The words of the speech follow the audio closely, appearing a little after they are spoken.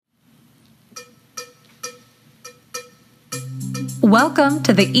Welcome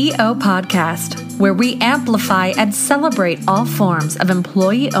to the EO Podcast, where we amplify and celebrate all forms of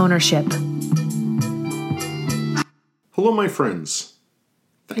employee ownership. Hello, my friends.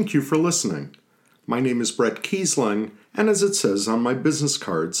 Thank you for listening. My name is Brett Kiesling, and as it says on my business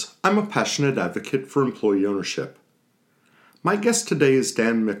cards, I'm a passionate advocate for employee ownership. My guest today is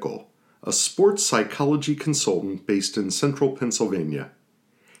Dan Mickle, a sports psychology consultant based in central Pennsylvania.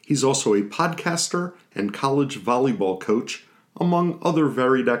 He's also a podcaster and college volleyball coach, among other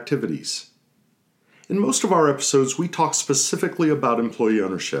varied activities. In most of our episodes, we talk specifically about employee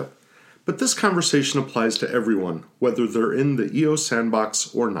ownership, but this conversation applies to everyone, whether they're in the EO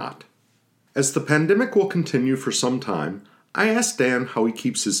sandbox or not. As the pandemic will continue for some time, I asked Dan how he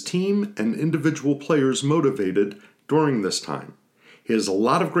keeps his team and individual players motivated during this time. He has a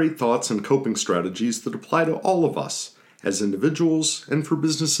lot of great thoughts and coping strategies that apply to all of us, as individuals and for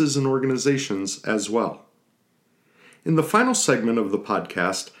businesses and organizations as well. In the final segment of the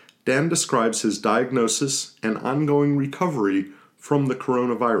podcast, Dan describes his diagnosis and ongoing recovery from the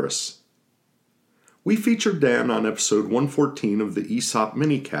coronavirus. We featured Dan on episode 114 of the ESOP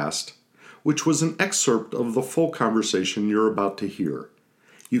minicast, which was an excerpt of the full conversation you're about to hear.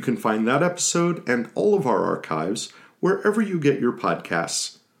 You can find that episode and all of our archives wherever you get your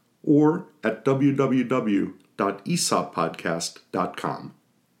podcasts, or at www.esoppodcast.com.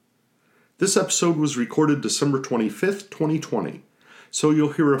 This episode was recorded December 25th, 2020, so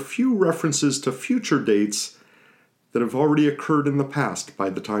you'll hear a few references to future dates that have already occurred in the past by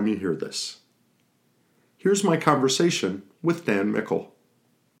the time you hear this. Here's my conversation with Dan Mickle.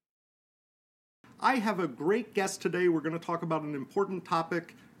 I have a great guest today. We're going to talk about an important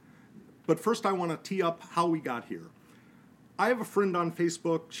topic, but first I want to tee up how we got here. I have a friend on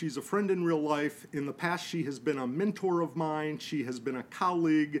Facebook. She's a friend in real life. In the past, she has been a mentor of mine. She has been a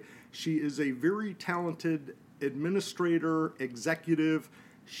colleague. She is a very talented administrator, executive.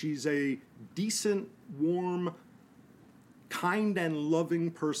 She's a decent, warm, kind, and loving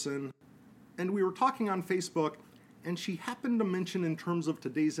person. And we were talking on Facebook, and she happened to mention in terms of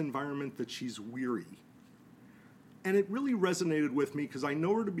today's environment that she's weary. And it really resonated with me because I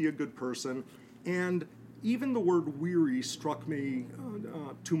know her to be a good person, and even the word weary struck me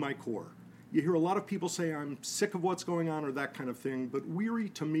to my core. You hear a lot of people say, I'm sick of what's going on or that kind of thing, but weary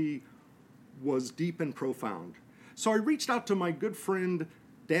to me was deep and profound. So I reached out to my good friend,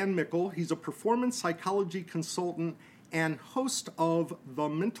 Dan Mickle. He's a performance psychology consultant and host of the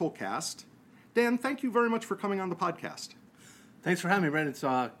Mental Cast. Dan, thank you very much for coming on the podcast. Thanks for having me, Brent. It's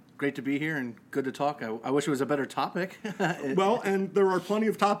great to be here and good to talk. I wish it was a better topic. Well, and there are plenty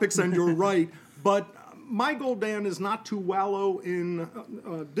of topics, and you're right, but my goal, Dan, is not to wallow in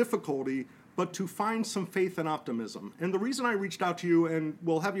difficulty, but to find some faith and optimism. And the reason I reached out to you, and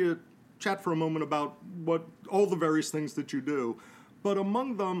we'll have you chat for a moment about what all the various things that you do, but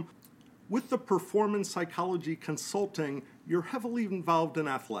among them, with the performance psychology consulting, you're heavily involved in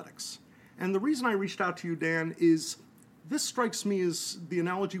athletics. And the reason I reached out to you, Dan, is this strikes me as the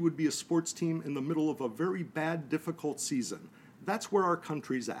analogy would be a sports team in the middle of a very bad, difficult season. That's where our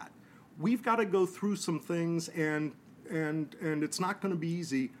country's at. We've got to go through some things, and it's not going to be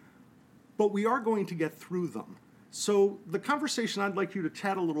easy, but we are going to get through them. So the conversation I'd like you to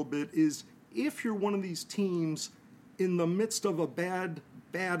chat a little bit is, if you're one of these teams in the midst of a bad,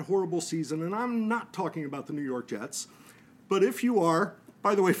 horrible season, and I'm not talking about the New York Jets, but if you are,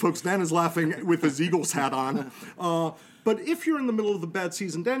 by the way, folks, Dan is laughing with his Eagles hat on, but if you're in the middle of the bad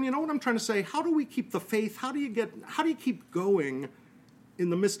season, Dan, you know what I'm trying to say? How do we keep the faith? How do you keep going in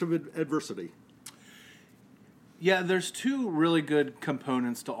the midst of adversity? Yeah, there's two really good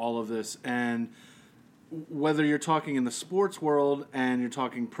components to all of this, and whether you're talking in the sports world and you're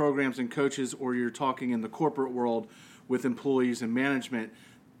talking programs and coaches, or you're talking in the corporate world with employees and management,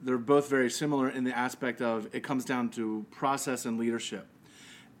 they're both very similar in the aspect of it comes down to process and leadership.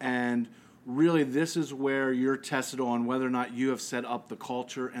 And really, this is where you're tested on whether or not you have set up the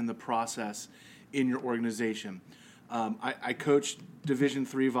culture and the process in your organization. I coach Division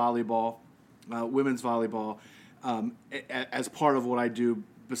III volleyball, women's volleyball, as part of what I do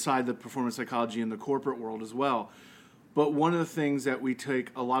beside the performance psychology in the corporate world as well. But one of the things that we take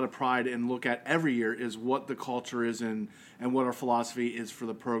a lot of pride and look at every year is what the culture is and what our philosophy is for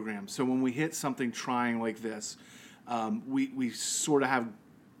the program. So when we hit something trying like this, we sort of have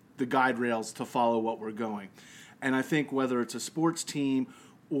the guide rails to follow what we're going. And I think whether it's a sports team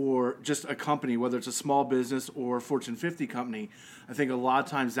or just a company, whether it's a small business or a Fortune 50 company, I think a lot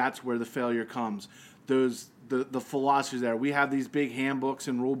of times that's where the failure comes. the philosophies there. We have these big handbooks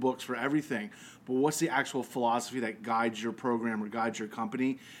and rule books for everything, but what's the actual philosophy that guides your program or guides your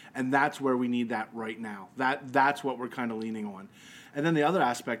company? And that's where we need that right now. That's what we're kind of leaning on. And then the other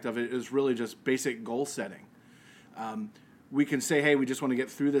aspect of it is really just basic goal setting. We can say, hey, we just want to get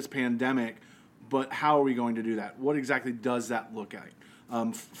through this pandemic, but how are we going to do that? What exactly does that look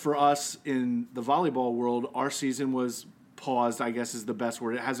like? For us in the volleyball world, our season was paused, I guess is the best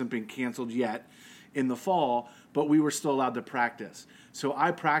word. It hasn't been canceled yet in the fall, but we were still allowed to practice. So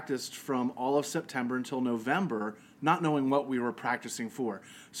I practiced from all of September until November, not knowing what we were practicing for.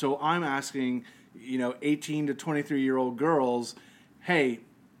 So I'm asking, 18 to 23-year-old girls, hey,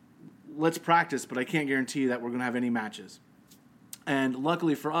 let's practice, but I can't guarantee that we're going to have any matches. And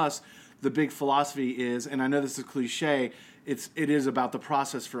luckily for us, the big philosophy is, and I know this is cliche, it is about the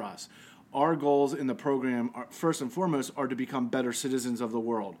process for us. Our goals in the program, first and foremost, are to become better citizens of the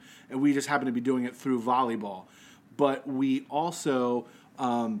world. And we just happen to be doing it through volleyball. But we also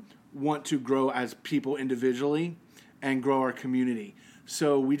want to grow as people individually and grow our community.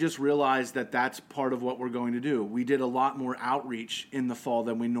 So we just realized that that's part of what we're going to do. We did a lot more outreach in the fall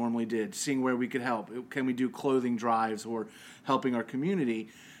than we normally did, seeing where we could help. Can we do clothing drives or helping our community,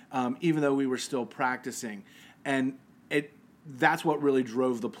 even though we were still practicing? And that's what really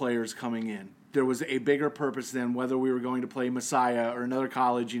drove the players coming in. There was a bigger purpose than whether we were going to play Messiah or another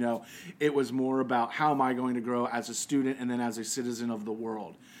college. It was more about how am I going to grow as a student and then as a citizen of the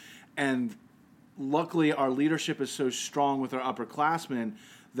world. And luckily, our leadership is so strong with our upperclassmen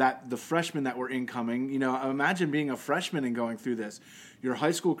that the freshmen that were incoming, imagine being a freshman and going through this. Your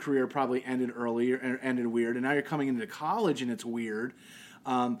high school career probably ended early or ended weird, and now you're coming into college and it's weird.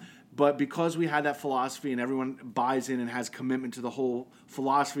 But because we had that philosophy and everyone buys in and has commitment to the whole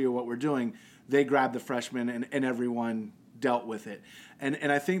philosophy of what we're doing, they grabbed the freshmen and everyone dealt with it. And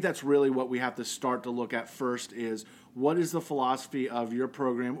I think that's really what we have to start to look at first is what is the philosophy of your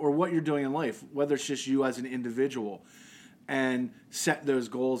program or what you're doing in life, whether it's just you as an individual, and set those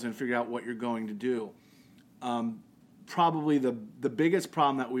goals and figure out what you're going to do. Probably the biggest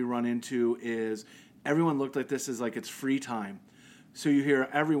problem that we run into is everyone looked at this as like it's free time. So you hear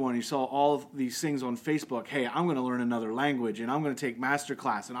you saw all of these things on Facebook, hey, I'm going to learn another language, and I'm going to take master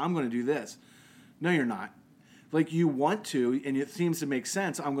class, and I'm going to do this. No, you're not. Like you want to, and it seems to make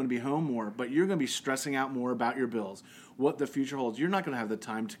sense, I'm going to be home more, but you're going to be stressing out more about your bills, what the future holds. You're not going to have the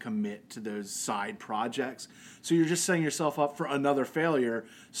time to commit to those side projects. So you're just setting yourself up for another failure,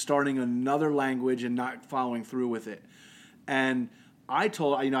 starting another language and not following through with it. And I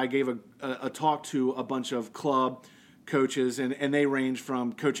gave a talk to a bunch of club coaches, and they range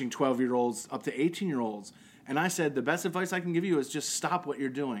from coaching 12-year-olds up to 18-year-olds. And I said, the best advice I can give you is just stop what you're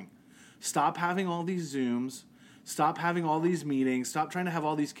doing. Stop having all these Zooms. Stop having all these meetings. Stop trying to have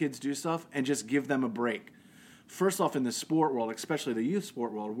all these kids do stuff and just give them a break. First off, in the sport world, especially the youth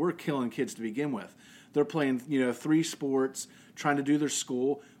sport world, we're killing kids to begin with. They're playing, 3 sports, trying to do their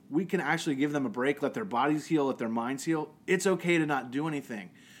school. We can actually give them a break, let their bodies heal, let their minds heal. It's okay to not do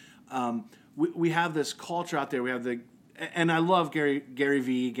anything. We have this culture out there. We have and I love Gary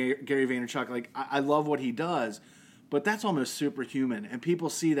Vaynerchuk. Like I love what he does, but that's almost superhuman. And people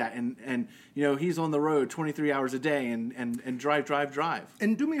see that, and he's on the road 23 hours a day and drive.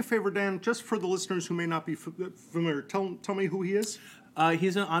 And do me a favor, Dan, just for the listeners who may not be familiar, tell me who he is.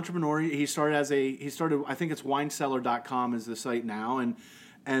 He's an entrepreneur. He started I think it's winecellar.com is the site now,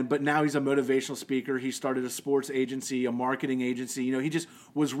 but now he's a motivational speaker. He started a sports agency, a marketing agency. He just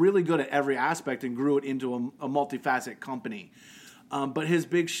was really good at every aspect and grew it into a multifaceted company. But his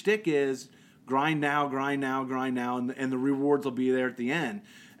big shtick is grind now, and the rewards will be there at the end.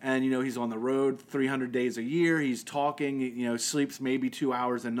 And, he's on the road 300 days a year. He's talking, sleeps maybe 2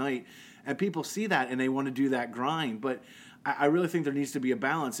 hours a night. And people see that and they want to do that grind. But I really think there needs to be a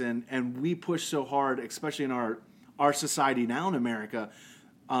balance. And we push so hard, especially in our society now in America,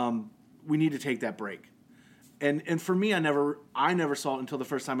 we need to take that break. And for me, I never saw it until the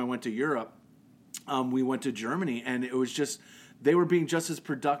first time I went to Europe. We went to Germany, and it was just, they were being just as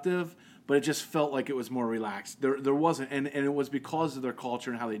productive, but it just felt like it was more relaxed. There wasn't, and it was because of their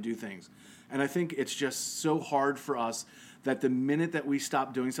culture and how they do things. And I think it's just so hard for us that the minute that we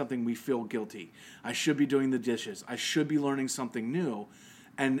stop doing something, we feel guilty. I should be doing the dishes. I should be learning something new.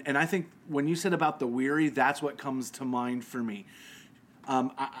 And I think when you said about the weary, that's what comes to mind for me.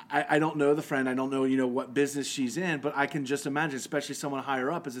 I don't know the friend. I don't know, what business she's in, but I can just imagine, especially someone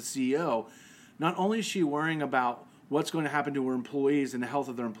higher up as a CEO, not only is she worrying about what's going to happen to her employees and the health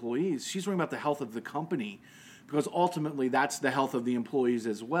of their employees, she's worrying about the health of the company, because ultimately that's the health of the employees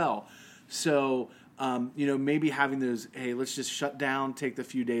as well. So, maybe having those, hey, let's just shut down, take the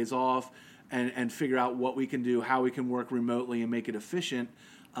few days off, and figure out what we can do, how we can work remotely and make it efficient,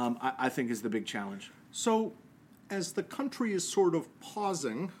 I think is the big challenge. So, as the country is sort of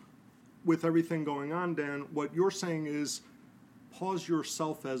pausing with everything going on, Dan, what you're saying is pause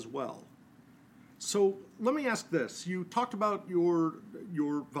yourself as well. So let me ask this. You talked about your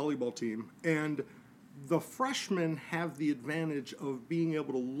volleyball team, and the freshmen have the advantage of being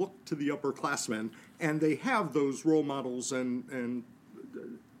able to look to the upperclassmen, and they have those role models and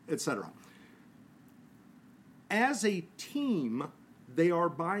et cetera. As a team, they are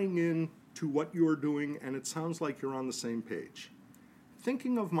buying in to what you're doing, and it sounds like you're on the same page.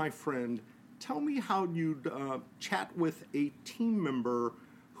 Thinking of my friend, tell me how you'd chat with a team member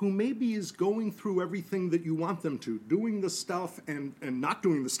who maybe is going through everything that you want them to, doing the stuff and not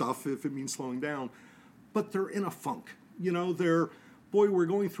doing the stuff if it means slowing down, but they're in a funk. You know, we're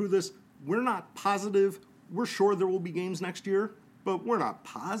going through this. We're not positive. We're sure there will be games next year, but we're not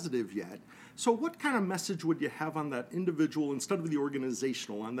positive yet. So what kind of message would you have on that individual instead of the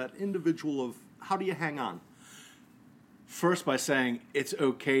organizational, on that individual of how do you hang on? First, by saying it's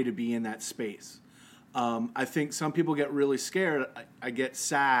okay to be in that space. I think some people get really scared. I get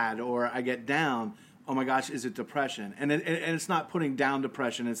sad or I get down. Oh my gosh, is it depression? And it's not putting down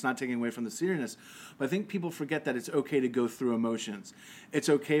depression. It's not taking away from the seriousness. But I think people forget that it's okay to go through emotions. It's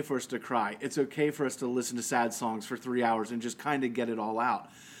okay for us to cry. It's okay for us to listen to sad songs for 3 hours and just kind of get it all out.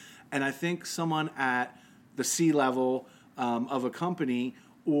 And I think someone at the C level of a company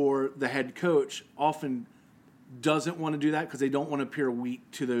or the head coach often doesn't want to do that because they don't want to appear weak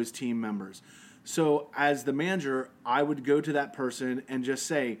to those team members. So as the manager, I would go to that person and just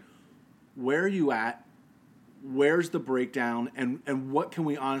say, where are you at? Where's the breakdown? And what can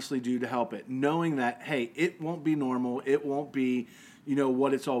we honestly do to help it? Knowing that, hey, it won't be normal. It won't be,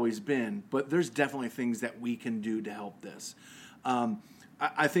 what it's always been. But there's definitely things that we can do to help this.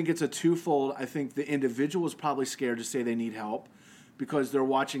 I think it's a twofold. I think the individual is probably scared to say they need help because they're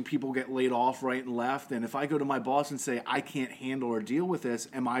watching people get laid off right and left. And if I go to my boss and say, I can't handle or deal with this,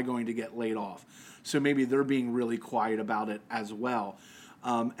 am I going to get laid off? So maybe they're being really quiet about it as well.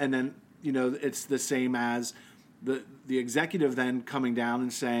 And then, it's the same as the executive then coming down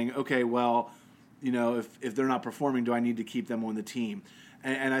and saying, okay, well, if they're not performing, do I need to keep them on the team?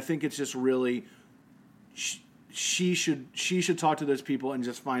 And I think it's just really, she should talk to those people and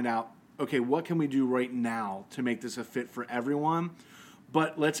just find out, okay, what can we do right now to make this a fit for everyone?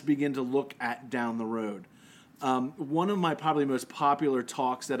 But let's begin to look at down the road. One of my probably most popular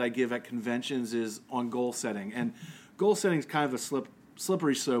talks that I give at conventions is on goal setting. And goal setting is kind of a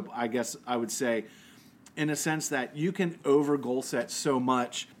slippery slope, I guess I would say, in a sense that you can over goal set so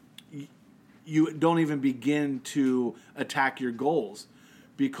much, you don't even begin to attack your goals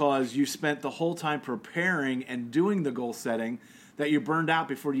because you spent the whole time preparing and doing the goal setting that you're burned out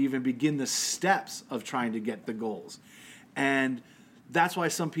before you even begin the steps of trying to get the goals. And that's why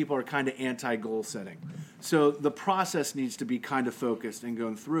some people are kind of anti-goal setting. So the process needs to be kind of focused and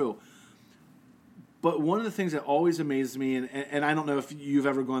going through. But one of the things that always amazes me, and I don't know if you've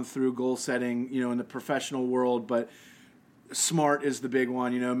ever gone through goal setting, in the professional world, but SMART is the big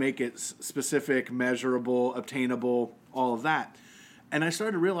one, make it specific, measurable, obtainable, all of that. And I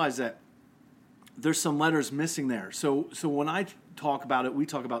started to realize that there's some letters missing there. So when I talk about it, we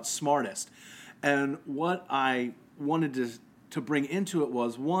talk about smartest. And what I wanted to bring into it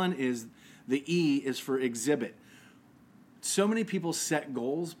was, one is the E is for exhibit. So many people set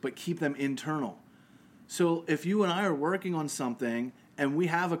goals but keep them internal. So if you and I are working on something and we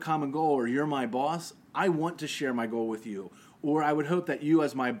have a common goal, or you're my boss, I want to share my goal with you. Or I would hope that you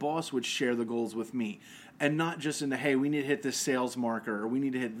as my boss would share the goals with me. And not just in the, hey, we need to hit this sales marker or we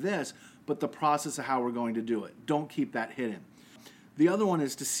need to hit this, but the process of how we're going to do it. Don't keep that hidden. The other one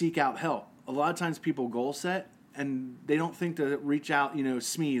is to seek out help. A lot of times people goal set and they don't think to reach out,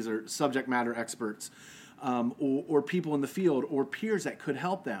 SMEs or subject matter experts or people in the field or peers that could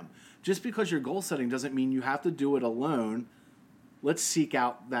help them. Just because you're goal setting doesn't mean you have to do it alone. Let's seek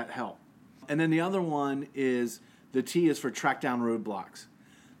out that help. And then the other one is, the T is for track down roadblocks.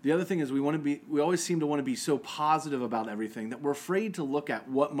 The other thing is we always seem to want to be so positive about everything that we're afraid to look at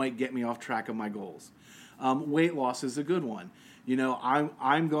what might get me off track of my goals. Weight loss is a good one.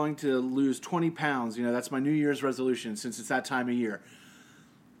 I'm going to lose 20 pounds. That's my New Year's resolution since it's that time of year.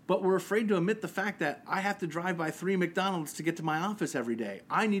 But we're afraid to admit the fact that I have to drive by 3 McDonald's to get to my office every day.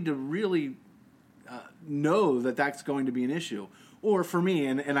 I need to really know that that's going to be an issue. Or for me,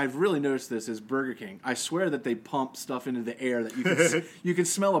 and I've really noticed this, is Burger King. I swear that they pump stuff into the air that you can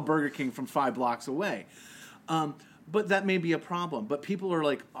smell a Burger King from 5 blocks away. But that may be a problem. But people are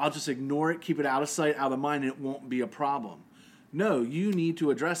like, I'll just ignore it, keep it out of sight, out of mind, and it won't be a problem. No, you need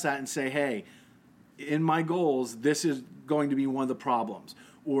to address that and say, hey, in my goals, this is going to be one of the problems,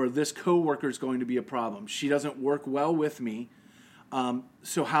 or this coworker is going to be a problem. She doesn't work well with me,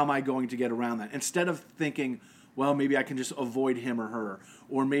 so how am I going to get around that? Instead of thinking, well, maybe I can just avoid him or her,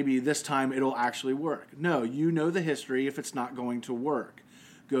 or maybe this time it'll actually work. No, you know the history. If it's not going to work,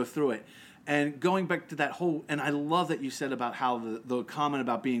 go through it. And going back to that whole, and I love that you said about how the comment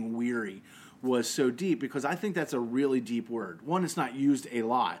about being weary was so deep, because I think that's a really deep word. One, it's not used a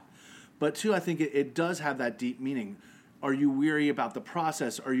lot. But two, I think it does have that deep meaning. Are you weary about the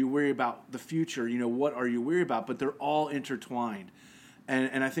process? Are you weary about the future? What are you weary about? But they're all intertwined.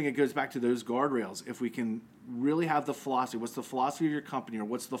 And I think it goes back to those guardrails. If we can really have the philosophy, what's the philosophy of your company, or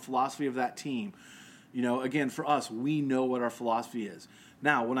what's the philosophy of that team? Again, for us, we know what our philosophy is.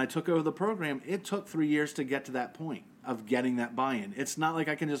 Now, when I took over the program, it took 3 years to get to that point of getting that buy-in. It's not like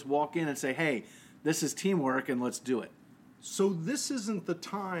I can just walk in and say, hey, this is teamwork and let's do it. So this isn't the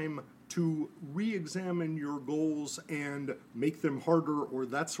time to re-examine your goals and make them harder or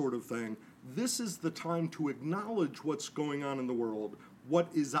that sort of thing. This is the time to acknowledge what's going on in the world, what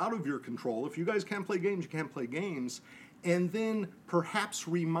is out of your control. If you guys can't play games, you can't play games. And then perhaps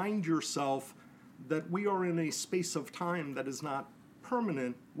remind yourself that we are in a space of time that is not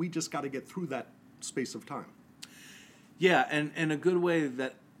permanent. We just got to get through that space of time. Yeah, and a good way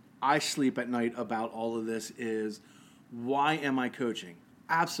that I sleep at night about all of this is, why am I coaching?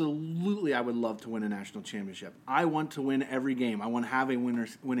 Absolutely, I would love to win a national championship. I want to win every game. I want to have a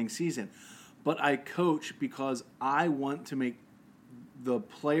winning season. But I coach because I want to make the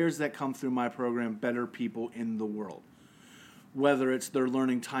players that come through my program better people in the world. Whether it's they're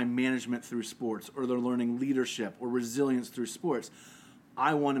learning time management through sports, or they're learning leadership or resilience through sports,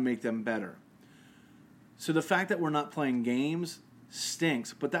 I want to make them better. So the fact that we're not playing games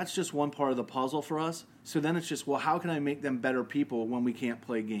stinks, but that's just one part of the puzzle for us. So then it's just, well, how can I make them better people when we can't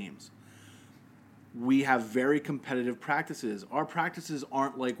play games? We have very competitive practices. Our practices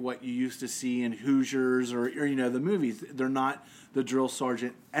aren't like what you used to see in Hoosiers or the movies. They're not the drill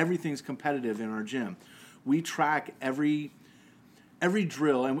sergeant. Everything's competitive in our gym. We track every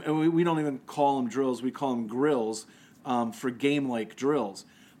drill, and we don't even call them drills. We call them grills for game-like drills.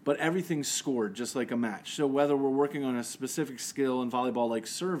 But everything's scored just like a match. So whether we're working on a specific skill in volleyball like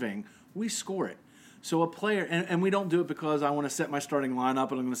serving, we score it. So a player, and we don't do it because I want to set my starting lineup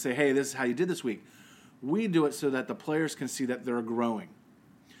and I'm going to say, hey, this is how you did this week. We do it so that the players can see that they're growing.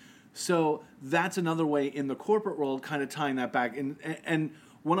 So that's another way in the corporate world, kind of tying that back. And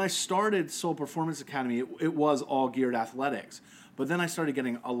when I started Soul Performance Academy, it was all geared athletics. But then I started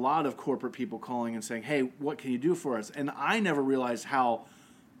getting a lot of corporate people calling and saying, hey, what can you do for us? And I never realized how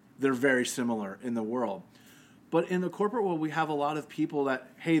they're very similar in the world. But in the corporate world, we have a lot of people that,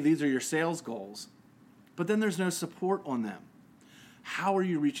 hey, these are your sales goals. But then there's no support on them. How are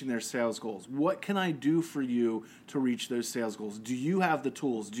you reaching their sales goals? What can I do for you to reach those sales goals? Do you have the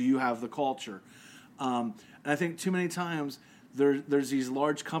tools? Do you have the culture? And I think too many times there's these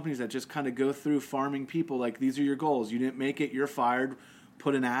large companies that just kind of go through farming people like, these are your goals. You didn't make it, you're fired.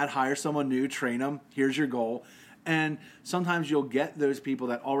 Put an ad, hire someone new, train them. Here's your goal. And sometimes you'll get those people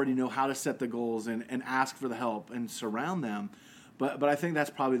that already know how to set the goals and ask for the help and surround them. But I think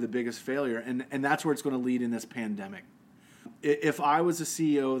that's probably the biggest failure, and that's where it's going to lead in this pandemic. If I was the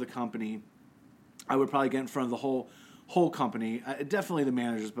CEO of the company, I would probably get in front of the whole company, definitely the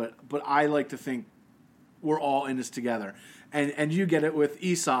managers, but I like to think we're all in this together. And you get it with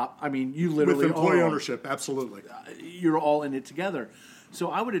ESOP. I mean, you literally with employee ownership, absolutely. You're all in it together.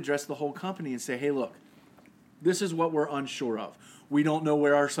 So I would address the whole company and say, hey, look, this is what we're unsure of. We don't know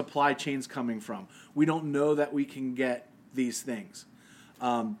where our supply chain's coming from. We don't know that we can get these things.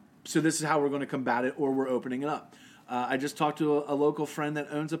 So this is how we're going to combat it, or we're opening it up. I just talked to a local friend that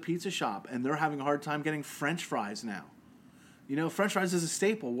owns a pizza shop, and they're having a hard time getting French fries now. French fries is a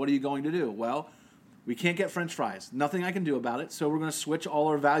staple. What are you going to do? Well, we can't get French fries. Nothing I can do about it. So we're going to switch all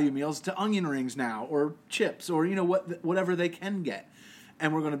our value meals to onion rings now, or chips, or whatever they can get.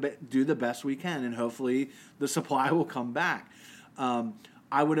 And we're going to do the best we can, and hopefully the supply will come back.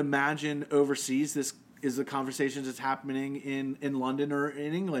 I would imagine overseas this is the conversations that's happening in London or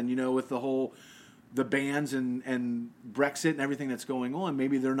in England, with the bans and Brexit and everything that's going on.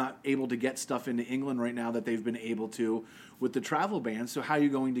 Maybe they're not able to get stuff into England right now that they've been able to with the travel ban. So how are you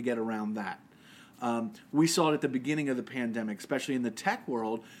going to get around that? We saw it at the beginning of the pandemic, especially in the tech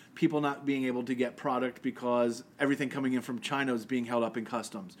world, people not being able to get product because everything coming in from China is being held up in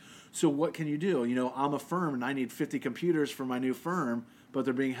customs. So what can you do? I'm a firm and I need 50 computers for my new firm, but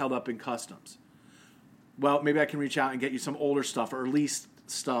they're being held up in customs. Well, maybe I can reach out and get you some older stuff or leased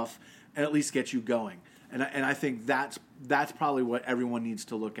stuff and at least get you going. And I think that's probably what everyone needs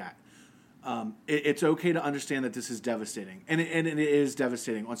to look at. It's okay to understand that this is devastating, and it is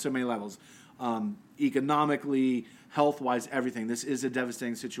devastating on so many levels, economically, health-wise, everything. This is a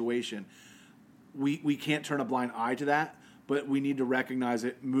devastating situation. We can't turn a blind eye to that, but we need to recognize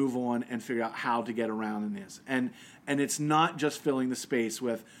it, move on, and figure out how to get around in this. And it's not just filling the space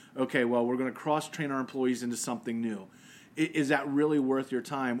with, okay, well, we're going to cross-train our employees into something new. Is that really worth your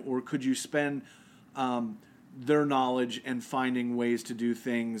time, or could you spend their knowledge and finding ways to do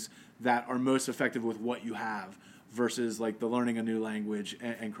things that are most effective with what you have versus like the learning a new language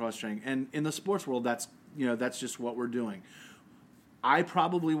and cross-training? And in the sports world, that's just what we're doing. I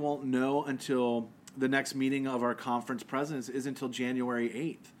probably won't know until the next meeting of our conference presidents is until January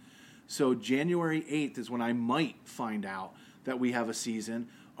 8th. So January 8th is when I might find out that we have a season.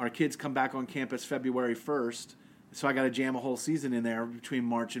 Our kids come back on campus February 1st. So I got to jam a whole season in there between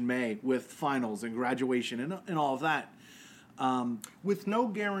March and May with finals and graduation and all of that. With no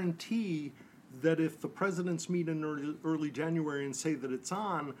guarantee that if the presidents meet in early January and say that it's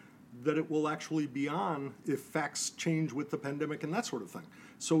on, that it will actually be on if facts change with the pandemic and that sort of thing.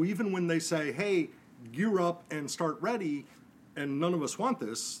 So even when they say, hey, gear up and start ready, and none of us want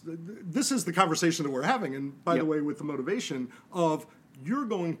this, this is the conversation that we're having. And by the way, with the motivation of you're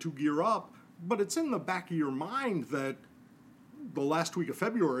going to gear up, but it's in the back of your mind that the last week of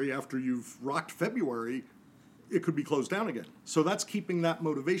February, after you've rocked February, it could be closed down again. So that's keeping that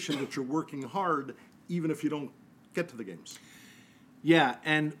motivation that you're working hard, even if you don't get to the games. Yeah,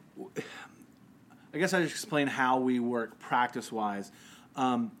 and I guess I just explain how we work practice-wise.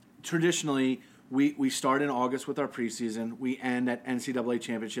 Traditionally, we start in August with our preseason. We end at NCAA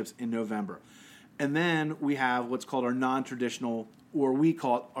championships in November. And then we have what's called our non-traditional, or we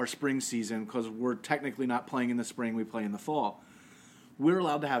call it our spring season, because we're technically not playing in the spring, we play in the fall. We're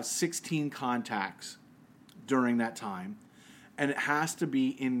allowed to have 16 contacts during that time, and it has to be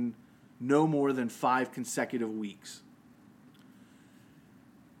in no more than 5 consecutive weeks.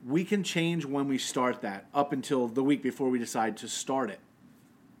 We can change when we start that up until the week before we decide to start it.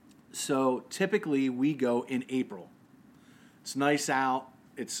 So typically we go in April. It's nice out.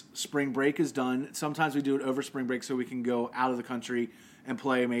 It's spring break is done. Sometimes we do it over spring break so we can go out of the country and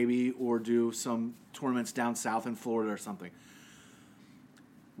play maybe, or do some tournaments down south in Florida or something.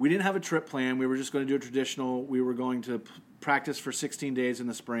 We didn't have a trip plan. We were just going to do a traditional. We were going to practice for 16 days in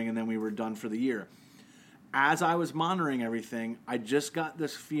the spring, and then we were done for the year. As I was monitoring everything, I just got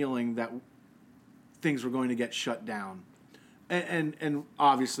this feeling that things were going to get shut down. And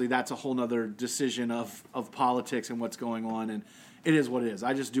obviously that's a whole nother decision of politics and what's going on, and it is what it is.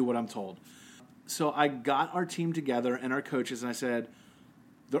 I just do what I'm told. So I got our team together and our coaches, and I said,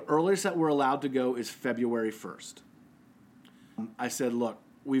 the earliest that we're allowed to go is February 1st. I said, look,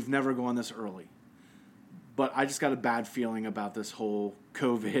 we've never gone this early, but I just got a bad feeling about this whole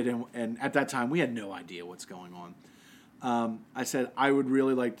COVID, and at that time we had no idea what's going on. I said, I would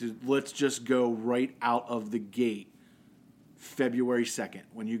really like to, let's just go right out of the gate February 2nd.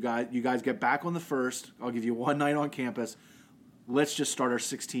 When you guys get back on the 1st, I'll give you one night on campus. Let's just start our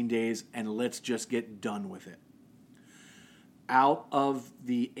 16 days and let's just get done with it. Out of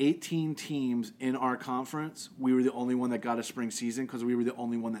the 18 teams in our conference, we were the only one that got a spring season because we were the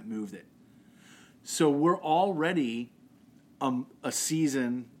only one that moved it. So we're already a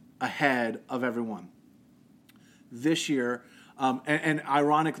season ahead of everyone. This year, and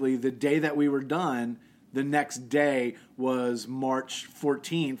ironically, the day that we were done, the next day was March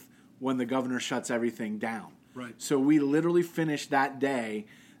 14th when the governor shuts everything down. Right. So we literally finished that day,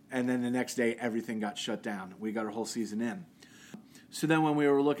 and then the next day everything got shut down. We got our whole season in. So then when we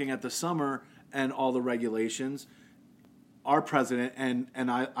were looking at the summer and all the regulations, our president, and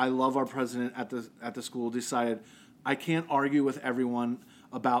I love our president at the school, decided I can't argue with everyone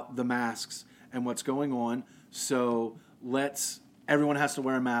about the masks and what's going on, so everyone has to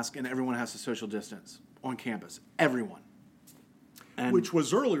wear a mask and everyone has to social distance on campus. Everyone. And which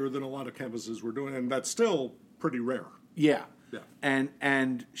was earlier than a lot of campuses were doing, and that's still pretty rare. Yeah. Yeah.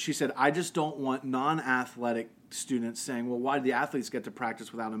 And she said, I just don't want non-athletic students saying, well, why do the athletes get to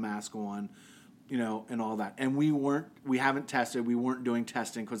practice without a mask on, and all that. And we haven't tested, we weren't doing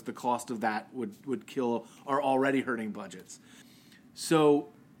testing because the cost of that would kill our already hurting budgets. So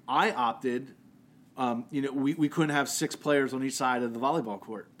I opted, we couldn't have 6 players on each side of the volleyball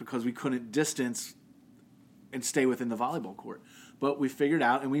court because we couldn't distance and stay within the volleyball court. But we figured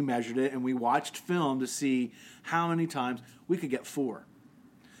out and we measured it and we watched film to see how many times we could get 4.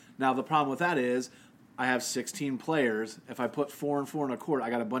 Now, the problem with that is I have 16 players. If I put 4 and 4 in a court, I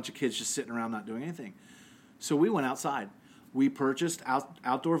got a bunch of kids just sitting around not doing anything. So we went outside. We purchased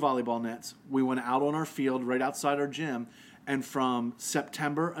outdoor volleyball nets. We went out on our field right outside our gym. And from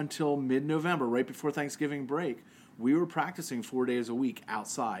September until mid-November, right before Thanksgiving break, we were practicing 4 days a week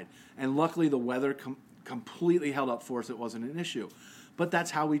outside. And luckily the weather completely held up for us. It wasn't an issue. But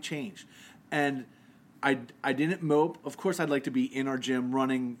that's how we changed. And I didn't mope. Of course, I'd like to be in our gym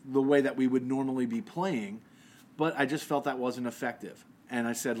running the way that we would normally be playing. But I just felt that wasn't effective. And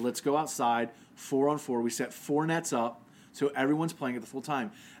I said, let's go outside, 4-on-4. We set 4 nets up so everyone's playing at the full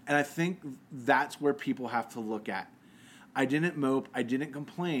time. And I think that's where people have to look at. I didn't mope. I didn't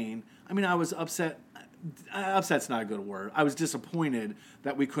complain. I mean, I was upset. Upset's not a good word. I was disappointed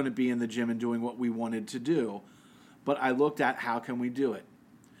that we couldn't be in the gym and doing what we wanted to do. But I looked at how can we do it.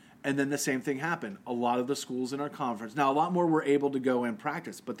 And then the same thing happened. A lot of the schools in our conference, now a lot more were able to go and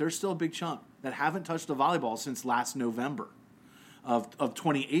practice, but there's still a big chunk that haven't touched a volleyball since last November of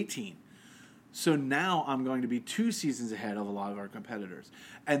 2018. So now I'm going to be 2 seasons ahead of a lot of our competitors.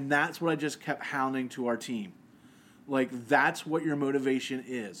 And that's what I just kept hounding to our team. Like, that's what your motivation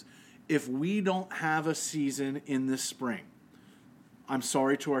is. If we don't have a season in the spring, I'm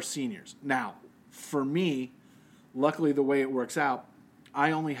sorry to our seniors. Now, for me, luckily the way it works out,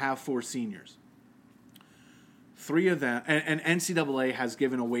 I only have 4 seniors. 3 of them, and NCAA has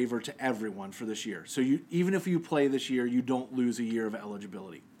given a waiver to everyone for this year. So even if you play this year, you don't lose a year of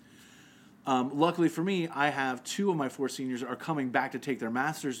eligibility. Luckily for me, I have 2 of my 4 seniors are coming back to take their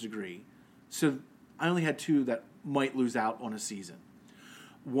master's degree. So I only had 2 that might lose out on a season.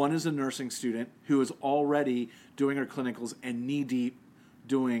 One is a nursing student who is already doing her clinicals and knee-deep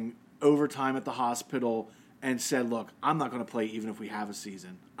doing overtime at the hospital and said, look, I'm not going to play even if we have a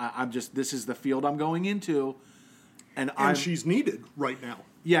season. This is the field I'm going into. And she's needed right now.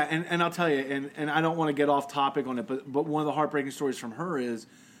 Yeah, and I'll tell you, and I don't want to get off topic on it, but one of the heartbreaking stories from her is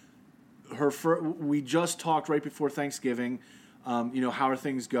we just talked right before Thanksgiving, how are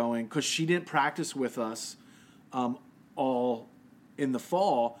things going? Because she didn't practice with us all in the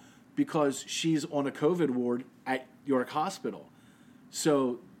fall because she's on a COVID ward at York Hospital.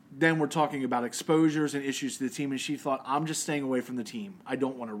 So then we're talking about exposures and issues to the team, and she thought, I'm just staying away from the team. I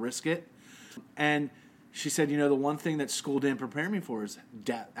don't want to risk it. And she said, the one thing that school didn't prepare me for is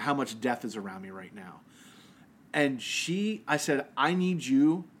death, how much death is around me right now. And I said, I need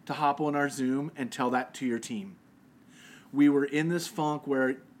you to hop on our Zoom and tell that to your team. We were in this funk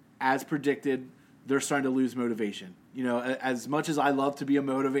where, as predicted, they're starting to lose motivation. As much as I love to be a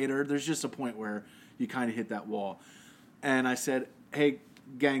motivator, there's just a point where you kind of hit that wall. And I said, hey,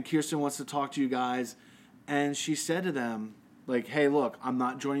 gang, Kirsten wants to talk to you guys. And she said to them, like, hey, look, I'm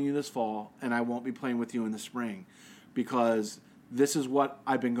not joining you this fall, and I won't be playing with you in the spring because this is what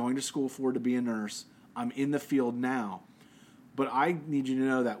I've been going to school for, to be a nurse. I'm in the field now. But I need you to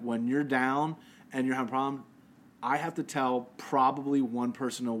know that when you're down and you're having a problem, I have to tell probably one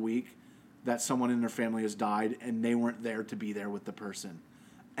person a week that someone in their family has died and they weren't there to be there with the person.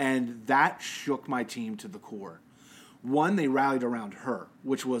 And that shook my team to the core. One, they rallied around her,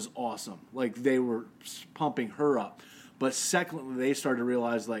 which was awesome. Like, they were pumping her up. But secondly, they started to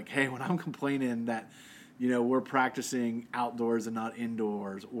realize, like, hey, when I'm complaining that, we're practicing outdoors and not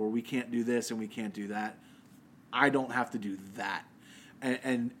indoors, or we can't do this and we can't do that, I don't have to do that.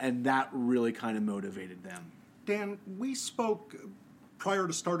 And that really kind of motivated them. Dan, we spoke prior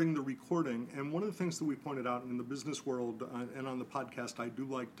to starting the recording, and one of the things that we pointed out in the business world and on the podcast, I do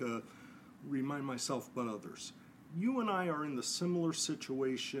like to remind myself but others. You and I are in the similar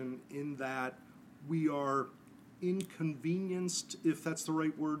situation in that we are inconvenienced, if that's the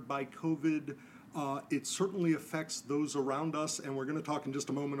right word, by COVID. It certainly affects those around us, and we're going to talk in just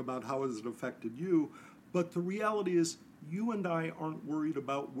a moment about how has it affected you. But the reality is, you and I aren't worried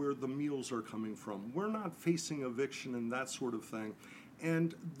about where the meals are coming from. We're not facing eviction and that sort of thing.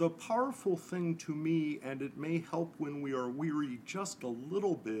 And the powerful thing to me, and it may help when we are weary just a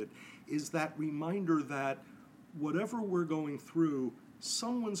little bit, is that reminder that whatever we're going through,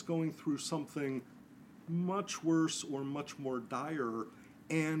 someone's going through something much worse or much more dire.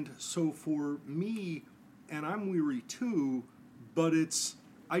 And so for me, and I'm weary too, but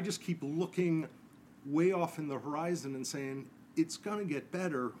I just keep looking way off in the horizon and saying, it's going to get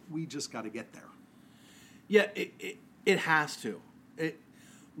better. We just got to get there. Yeah, it has to. And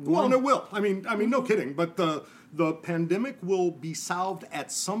it will. I mean, no kidding. But the pandemic will be solved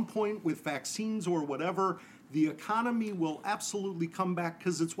at some point with vaccines or whatever. The economy will absolutely come back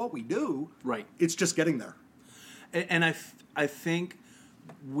because it's what we do. Right. It's just getting there. And I think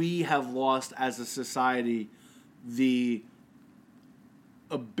we have lost as a society the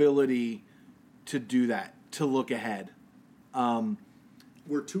ability to do that, to look ahead.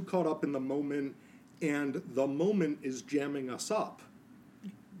 We're too caught up in the moment, And the moment is jamming us up,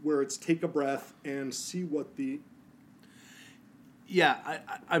 where it's take a breath and see what the... Yeah,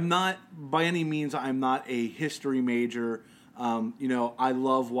 I'm not, by any means, I'm not a history major. I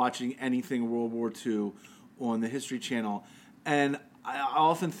love watching anything World War II on the History Channel. And I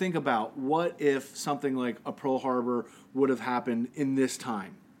often think about, what if something like a Pearl Harbor would have happened in this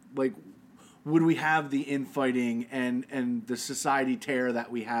time? Like, would we have the infighting and the society tear that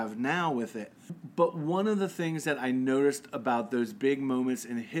we have now with it? But one of the things that I noticed about those big moments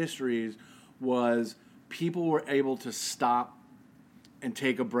in histories was people were able to stop and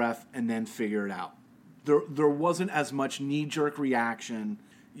take a breath and then figure it out. There wasn't as much knee-jerk reaction,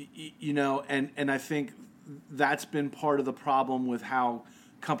 and I think that's been part of the problem with how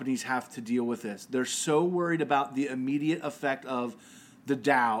companies have to deal with this. They're so worried about the immediate effect of the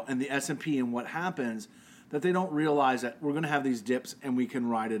Dow and the S&P and what happens that they don't realize that we're going to have these dips and we can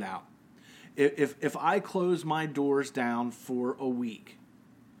ride it out. If I close my doors down for a week,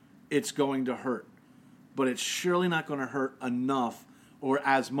 it's going to hurt. But it's surely not going to hurt enough or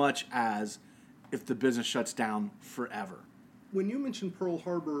as much as if the business shuts down forever. When you mentioned Pearl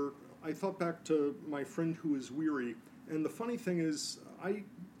Harbor, I thought back to my friend who is weary. And the funny thing is, I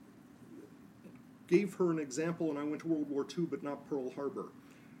gave her an example and I went to World War II, but not Pearl Harbor.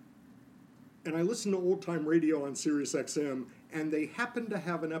 And I listened to old-time radio on Sirius XM, and they happened to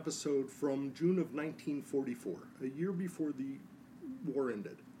have an episode from June of 1944, a year before the war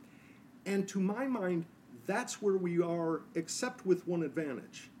ended. And to my mind, that's where we are, except with one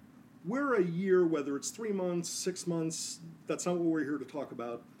advantage. We're a year, whether it's 3 months, 6 months, that's not what we're here to talk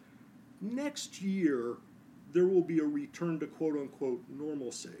about. Next year, there will be a return to quote-unquote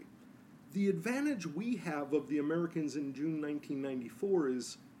normalcy. The advantage we have of the Americans in June 1994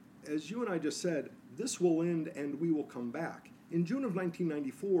 is, as you and I just said, this will end and we will come back. In June of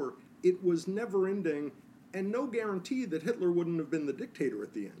 1994, it was never ending and no guarantee that Hitler wouldn't have been the dictator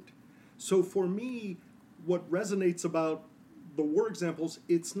at the end. So for me, what resonates about the war examples,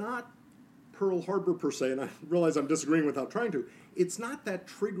 it's not Pearl Harbor per se, and I realize I'm disagreeing without trying to. It's not that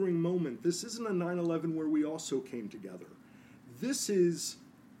triggering moment. This isn't a 9/11 where we also came together. This is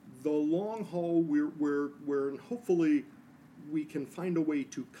the long haul where hopefully we can find a way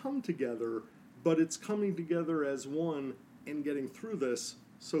to come together, but it's coming together as one and getting through this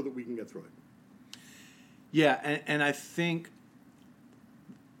so that we can get through it. Yeah, and I think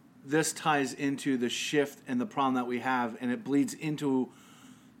this ties into the shift and the problem that we have, and it bleeds into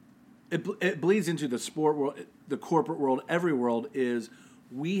the sport world, the corporate world, every world, is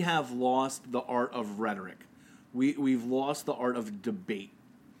we have lost the art of rhetoric. We've lost the art of debate.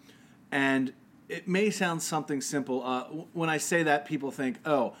 And it may sound something simple. When I say that, people think,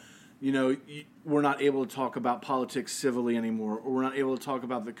 we're not able to talk about politics civilly anymore, or we're not able to talk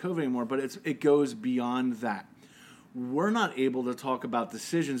about the COVID anymore, but it goes beyond that. We're not able to talk about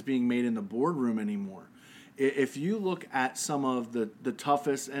decisions being made in the boardroom anymore. If you look at some of the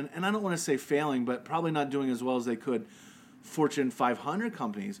toughest, and I don't want to say failing, but probably not doing as well as they could, Fortune 500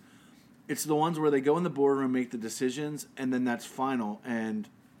 companies, it's the ones where they go in the boardroom, make the decisions, and then that's final, and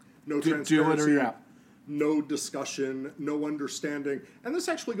no transparency, do it or you're out. No discussion, no understanding. And this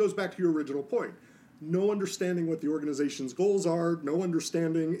actually goes back to your original point. No understanding what the organization's goals are, no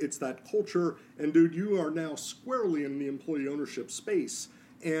understanding it's that culture. And dude, you are now squarely in the employee ownership space.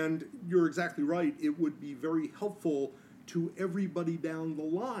 And you're exactly right. It would be very helpful to everybody down the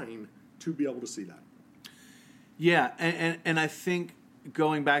line to be able to see that. Yeah, and I think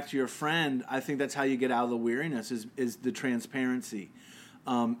going back to your friend, I think that's how you get out of the weariness is the transparency.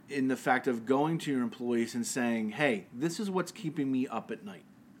 In the fact of going to your employees and saying, hey, this is what's keeping me up at night.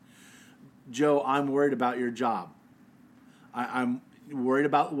 Joe, I'm worried about your job. I'm worried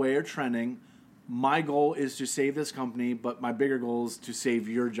about the way you're trending. My goal is to save this company, but my bigger goal is to save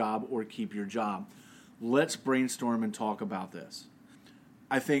your job or keep your job. Let's brainstorm and talk about this.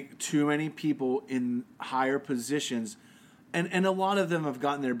 I think too many people in higher positions, and a lot of them have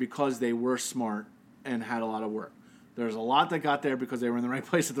gotten there because they were smart and had a lot of work. There's a lot that got there because they were in the right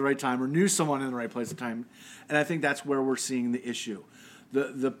place at the right time or knew someone in the right place at the time. And I think that's where we're seeing the issue.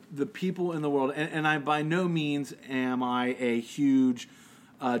 The people in the world, and I by no means am I a huge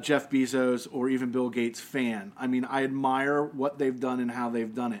Jeff Bezos or even Bill Gates fan. I mean, I admire what they've done and how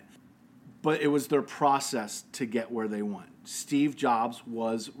they've done it. But it was their process to get where they went. Steve Jobs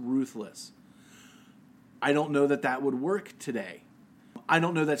was ruthless. I don't know that would work today. I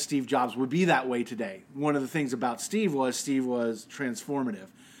don't know that Steve Jobs would be that way today. One of the things about Steve was transformative.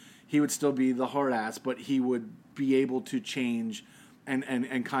 He would still be the hard ass, but he would be able to change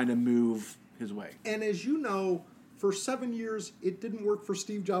and kind of move his way. And as you know, for 7 years, it didn't work for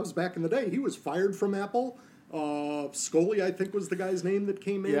Steve Jobs back in the day. He was fired from Apple. Scully, I think, was the guy's name that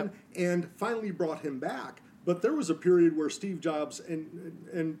came in, and finally brought him back. But there was a period where Steve Jobs,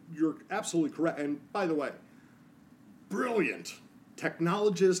 and you're absolutely correct, and by the way, brilliant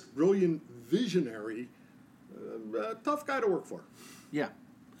technologist, brilliant visionary, tough guy to work for. Yeah.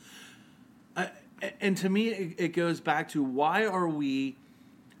 And to me, it goes back to why are we...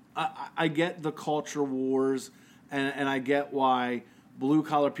 I get the culture wars, and I get why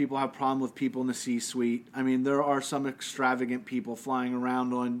blue-collar people have problem with people in the C-suite. I mean, there are some extravagant people flying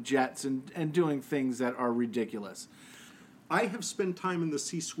around on jets and doing things that are ridiculous. I have spent time in the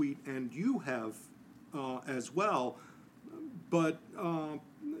C-suite, and you have as well. But,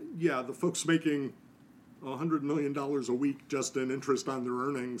 the folks making $100 million a week just in interest on their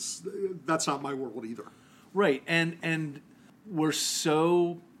earnings, that's not my world either. Right, and we're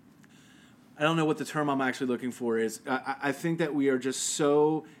so... I don't know what the term I'm actually looking for is. I think that we are just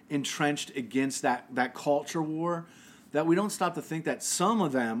so entrenched against that culture war that we don't stop to think that some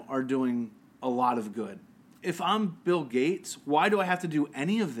of them are doing a lot of good. If I'm Bill Gates, why do I have to do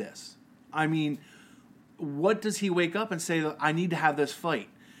any of this? I mean, what does he wake up and say that I need to have this fight?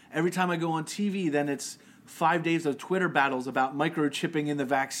 Every time I go on TV, then it's 5 days of Twitter battles about microchipping in the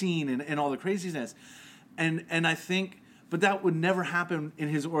vaccine and all the craziness. And I think... But that would never happen in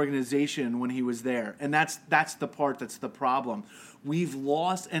his organization when he was there. And that's the part that's the problem. We've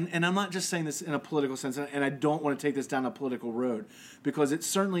lost, and I'm not just saying this in a political sense, and I don't want to take this down a political road, because it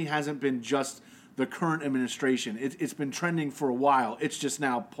certainly hasn't been just the current administration. It's been trending for a while. It's just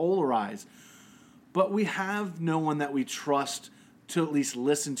now polarized. But we have no one that we trust to at least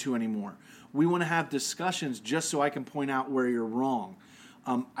listen to anymore. We want to have discussions just so I can point out where you're wrong.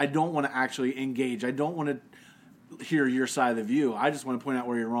 I don't want to actually engage. I don't want to hear your side of the view. I just want to point out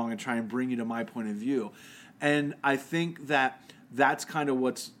where you're wrong and try and bring you to my point of view. And I think that that's kind of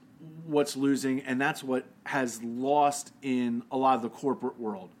what's losing, and that's what has lost in a lot of the corporate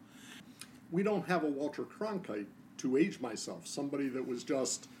world. We don't have a Walter Cronkite, to age myself, somebody that was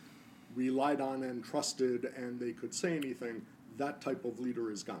just relied on and trusted and they could say anything. That type of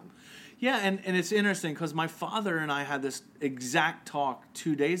leader is gone. Yeah, and it's interesting because my father and I had this exact talk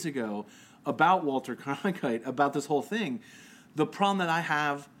 2 days ago about Walter Cronkite, about this whole thing. The problem that I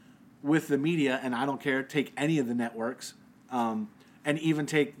have with the media, and I don't care, take any of the networks, and even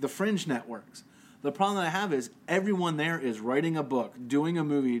take the fringe networks. The problem that I have is everyone there is writing a book, doing a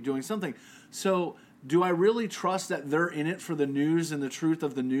movie, doing something. So do I really trust that they're in it for the news and the truth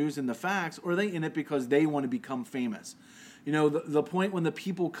of the news and the facts, or are they in it because they want to become famous? You know, the point when the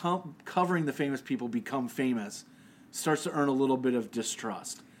people covering the famous people become famous starts to earn a little bit of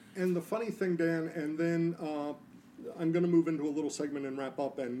distrust. And the funny thing, Dan, and then I'm going to move into a little segment and wrap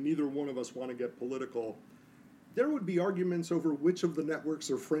up, and neither one of us want to get political. There would be arguments over which of the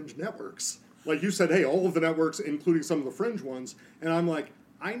networks are fringe networks. Like you said, hey, all of the networks, including some of the fringe ones. And I'm like,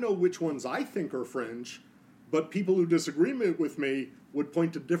 I know which ones I think are fringe, but people who disagree with me would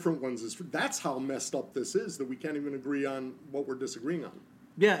point to different ones as fringe. That's how messed up this is, that we can't even agree on what we're disagreeing on.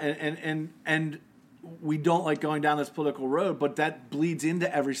 Yeah, and we don't like going down this political road, but that bleeds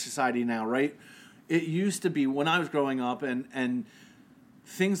into every society now, right? It used to be when I was growing up, and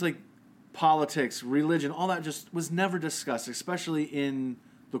things like politics, religion, all that just was never discussed, especially in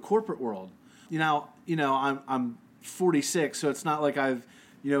the corporate world. You know, I'm 46, so it's not like I've,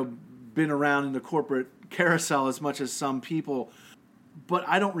 been around in the corporate carousel as much as some people. But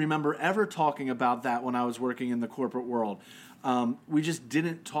I don't remember ever talking about that when I was working in the corporate world. We just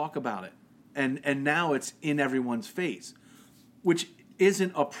didn't talk about it. And now it's in everyone's face, which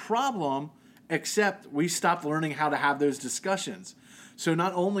isn't a problem, except we stopped learning how to have those discussions. So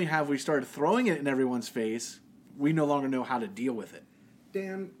not only have we started throwing it in everyone's face, we no longer know how to deal with it.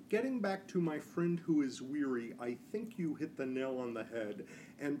 Dan, getting back to my friend who is weary, I think you hit the nail on the head.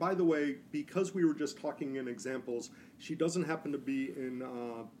 And by the way, because we were just talking in examples, she doesn't happen to be in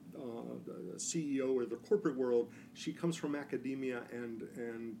the CEO or the corporate world. She comes from academia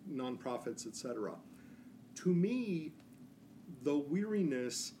and nonprofits, etc. To me, the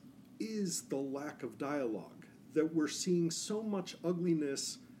weariness is the lack of dialogue, that we're seeing so much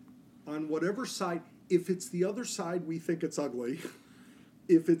ugliness on whatever side. If it's the other side, we think it's ugly.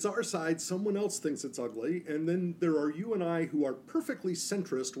 If it's our side, someone else thinks it's ugly, and then there are you and I who are perfectly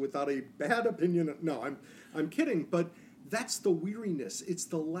centrist without a bad opinion. No, I'm kidding, but that's the weariness. It's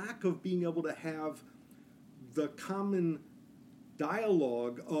the lack of being able to have the common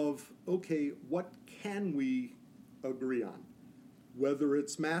dialogue of, okay, what can we agree on? Whether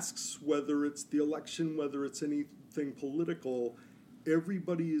it's masks, whether it's the election, whether it's anything political,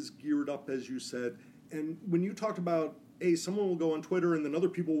 everybody is geared up, as you said, And when you talked about, hey, someone will go on Twitter and then other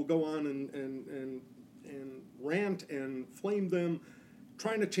people will go on and rant and flame them,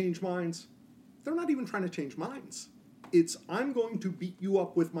 trying to change minds, they're not even trying to change minds. It's, I'm going to beat you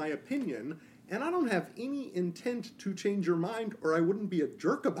up with my opinion, and I don't have any intent to change your mind, or I wouldn't be a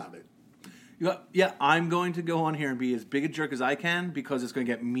jerk about it. Yeah, I'm going to go on here and be as big a jerk as I can because it's going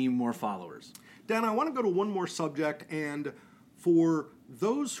to get me more followers. Dan, I want to go to one more subject, and for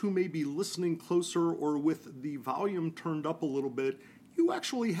those who may be listening closer or with the volume turned up a little bit, you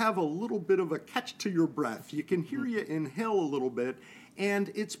actually have a little bit of a catch to your breath. You can hear you inhale a little bit, and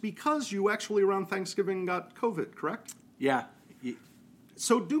it's because you actually around Thanksgiving got COVID, correct? Yeah.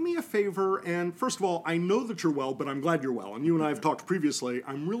 So do me a favor, and first of all, I know that you're well, but I'm glad you're well. And you and I have talked previously.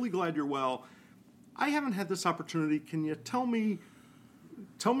 I'm really glad you're well. I haven't had this opportunity. Can you tell me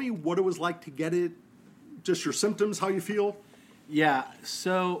what it was like to get it? Just your symptoms, how you feel? Yeah,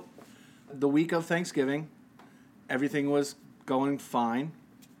 so the week of Thanksgiving, everything was going fine.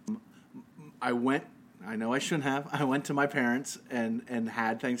 I know I shouldn't have, I went to my parents and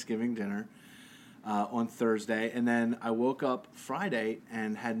had Thanksgiving dinner on Thursday, and then I woke up Friday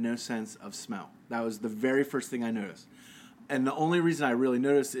and had no sense of smell. That was the very first thing I noticed. And the only reason I really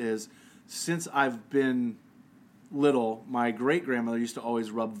noticed is since I've been little, my great-grandmother used to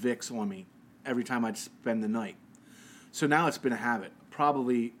always rub Vicks on me every time I'd spend the night. So now it's been a habit.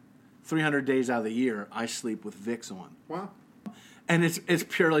 Probably 300 days out of the year, I sleep with Vicks on. Wow. And it's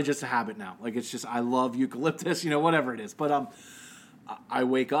purely just a habit now. Like, it's just, I love eucalyptus, whatever it is. But I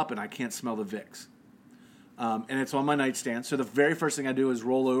wake up and I can't smell the Vicks. And it's on my nightstand. So the very first thing I do is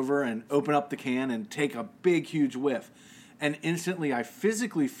roll over and open up the can and take a big, huge whiff. And instantly I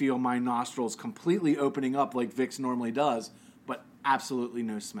physically feel my nostrils completely opening up like Vicks normally does, but absolutely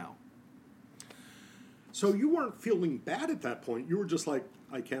no smell. So you weren't feeling bad at that point. You were just like,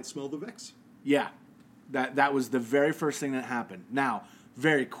 I can't smell the Vicks. Yeah. That was the very first thing that happened. Now,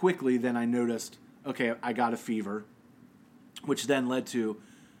 very quickly then I noticed, okay, I got a fever, which then led to,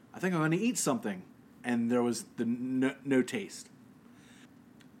 I think I'm going to eat something. And there was the no taste.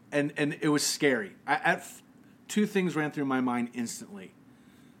 And it was scary. Two things ran through my mind instantly.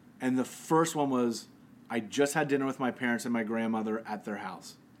 And the first one was, I just had dinner with my parents and my grandmother at their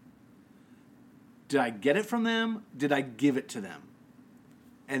house. Did I get it from them? Did I give it to them?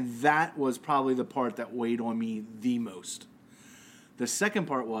 And that was probably the part that weighed on me the most. The second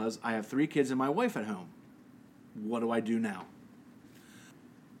part was, I have 3 kids and my wife at home. What do I do now?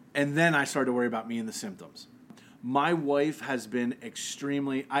 And then I started to worry about me and the symptoms. My wife has been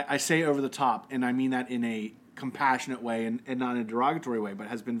extremely, I say over the top, and I mean that in a compassionate way and not in a derogatory way, but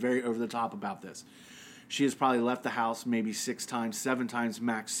has been very over the top about this. She has probably left the house maybe 6 times, 7 times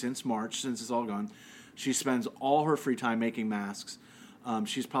max since March, since it's all gone. She spends all her free time making masks.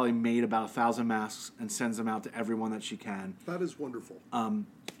 She's probably made about 1,000 masks and sends them out to everyone that she can. That is wonderful.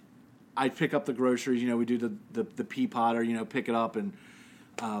 I pick up the groceries. We do the pea potter, pick it up, and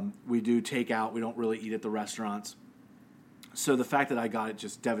we do takeout. We don't really eat at the restaurants. So the fact that I got it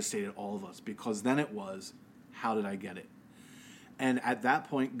just devastated all of us, because then it was, how did I get it? And at that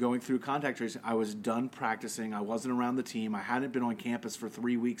point, going through contact tracing, I was done practicing. I wasn't around the team. I hadn't been on campus for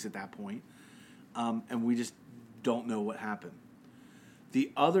 3 weeks at that point. And we just don't know what happened.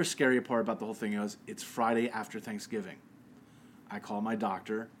 The other scary part about the whole thing is it's Friday after Thanksgiving. I call my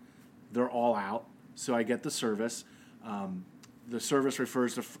doctor. They're all out. So I get the service. The service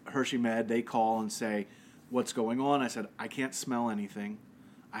refers to Hershey Med. They call and say, what's going on? I said, I can't smell anything.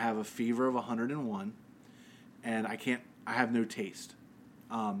 I have a fever of 101, and I have no taste.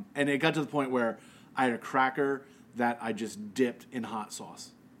 And it got to the point where I had a cracker that I just dipped in hot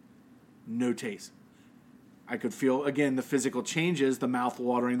sauce. No taste. I could feel, again, the physical changes, the mouth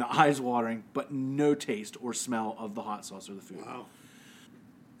watering, the eyes watering, but no taste or smell of the hot sauce or the food. Wow.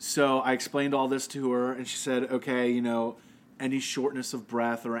 So I explained all this to her, and she said, okay, any shortness of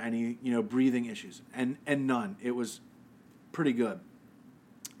breath or any, breathing issues. And none. It was pretty good.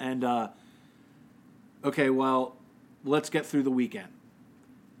 And, okay, well, let's get through the weekend.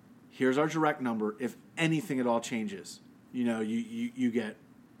 Here's our direct number. If anything at all changes, you get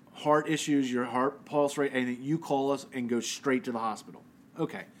heart issues, your heart pulse rate, anything, you call us and go straight to the hospital.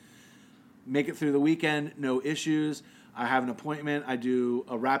 Okay. Make it through the weekend, no issues. I have an appointment. I do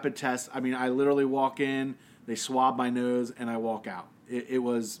a rapid test. I literally walk in, they swab my nose, and I walk out. It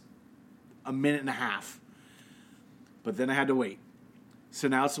was a minute and a half. But then I had to wait. So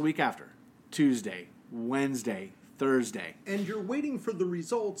now it's the week after. Tuesday, Wednesday, Thursday. And you're waiting for the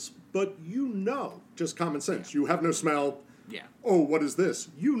results, but just common sense. You have no smell. Yeah. Oh, what is this?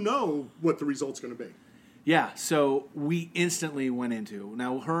 You know what the result's going to be. Yeah, so we instantly went into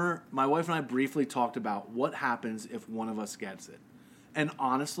now. My wife and I briefly talked about what happens if one of us gets it, and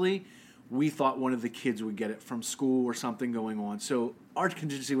honestly, we thought one of the kids would get it from school or something going on. So our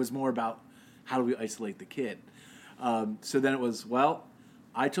contingency was more about how do we isolate the kid. So then it was, well,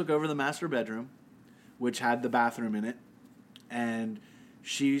 I took over the master bedroom, which had the bathroom in it, and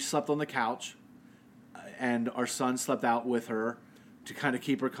she slept on the couch, and our son slept out with her to kind of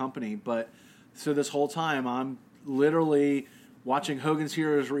keep her company. But so this whole time, I'm literally watching Hogan's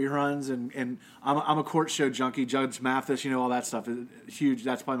Heroes reruns, and I'm a court show junkie, Judge Mathis, all that stuff. It's huge.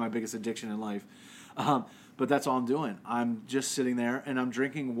 That's probably my biggest addiction in life. But that's all I'm doing. I'm just sitting there, and I'm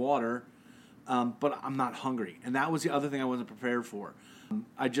drinking water, but I'm not hungry. And that was the other thing I wasn't prepared for.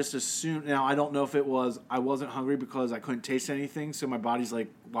 I just assumed, now I don't know if it was I wasn't hungry because I couldn't taste anything, so my body's like,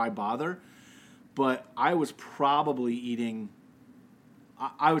 why bother? But I was probably eating,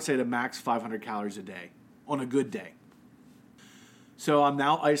 I would say the max 500 calories a day on a good day. So I'm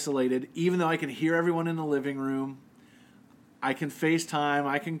now isolated, even though I can hear everyone in the living room. I can FaceTime,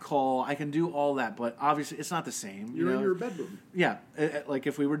 I can call, I can do all that, but obviously it's not the same. You're in your bedroom. Yeah, like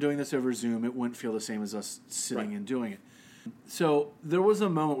if we were doing this over Zoom, it wouldn't feel the same as us sitting and doing it. So there was a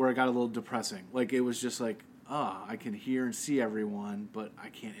moment where it got a little depressing. Like it was just like, I can hear and see everyone, but I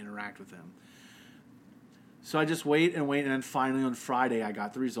can't interact with them. So I just wait, and then finally on Friday I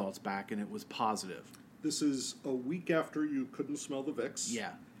got the results back, and it was positive. This is a week after you couldn't smell the Vicks.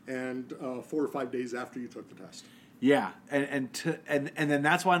 Yeah. And 4 or 5 days after you took the test. Yeah, and then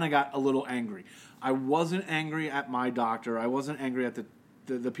that's when I got a little angry. I wasn't angry at my doctor. I wasn't angry at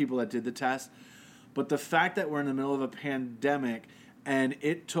the people that did the test. But the fact that we're in the middle of a pandemic, and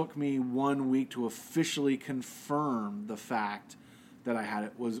it took me 1 week to officially confirm the fact that I had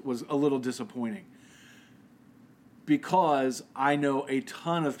it was a little disappointing. Because I know a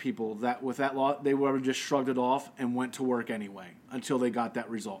ton of people that with that law, they would have just shrugged it off and went to work anyway until they got that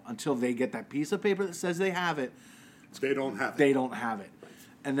result. Until they get that piece of paper that says they have it. They don't have it. They don't have it.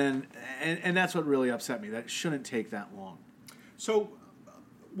 And then, and that's what really upset me. That shouldn't take that long. So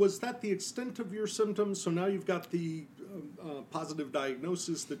was that the extent of your symptoms? So now you've got the positive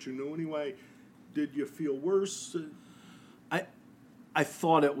diagnosis that you knew anyway. Did you feel worse? I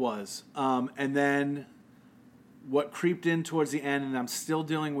thought it was. And then what creeped in towards the end, and I'm still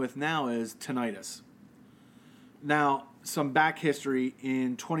dealing with now, is tinnitus. Now, some back history.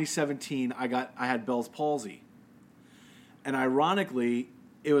 In 2017, I had Bell's palsy. And ironically,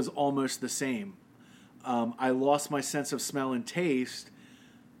 it was almost the same. I lost my sense of smell and taste.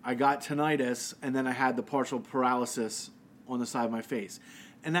 I got tinnitus, and then I had the partial paralysis on the side of my face.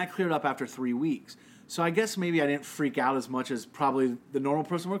 And that cleared up after 3 weeks. So I guess maybe I didn't freak out as much as probably the normal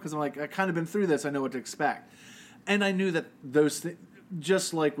person would, because I'm like, I kind of been through this. I know what to expect. And I knew that those things,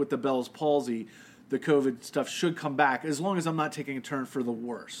 just like with the Bell's palsy, the COVID stuff should come back as long as I'm not taking a turn for the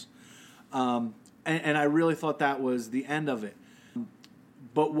worse. And I really thought that was the end of it.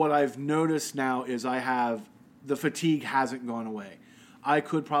 But what I've noticed now is the fatigue hasn't gone away. I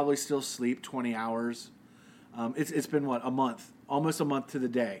could probably still sleep 20 hours. It's been, a month? Almost a month to the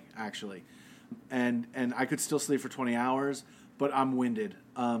day, actually. And I could still sleep for 20 hours, but I'm winded.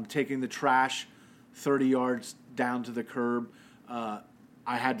 Taking the trash 30 yards down to the curb, I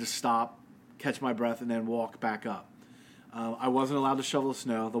had to stop, catch my breath, and then walk back up. I wasn't allowed to shovel the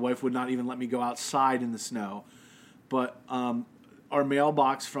snow. The wife would not even let me go outside in the snow. But our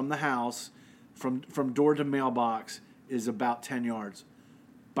mailbox from the house, from door to mailbox, is about 10 yards.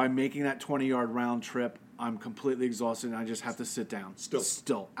 By making that 20-yard round trip, I'm completely exhausted, and I just have to sit down.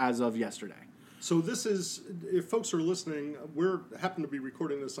 Still, as of yesterday. So this is, if folks are listening, happen to be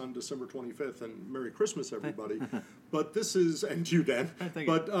recording this on December 25th, and Merry Christmas, everybody. But this is, and you, Dan. Thank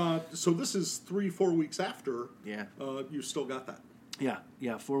you. So this is 3-4 weeks after. Yeah. You still got that.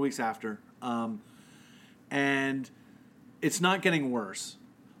 Yeah, 4 weeks after. And it's not getting worse.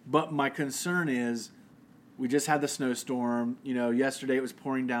 But my concern is, we just had the snowstorm. Yesterday it was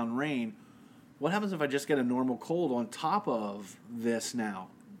pouring down rain. What happens if I just get a normal cold on top of this now?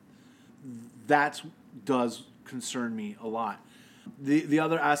 That does concern me a lot. The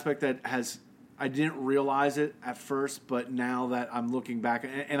other aspect that I didn't realize it at first, but now that I'm looking back,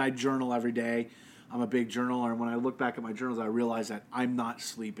 and I journal every day, I'm a big journaler, and when I look back at my journals, I realize that I'm not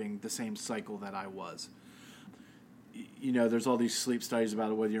sleeping the same cycle that I was. There's all these sleep studies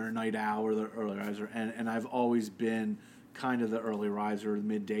about whether you're a night owl or the early riser, and I've always been kind of the early riser,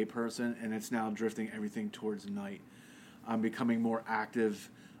 midday person, and it's now drifting everything towards night. I'm becoming more active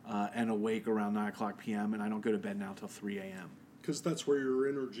and awake around 9 o'clock p.m., and I don't go to bed now until 3 a.m. Because that's where your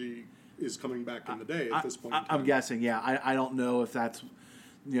energy is coming back in the day at this point in time. I'm guessing, yeah. I don't know if that's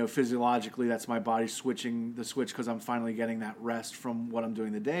physiologically, that's my body switching the switch because I'm finally getting that rest from what I'm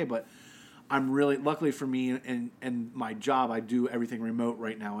doing the day. But I'm really, luckily for me and my job, I do everything remote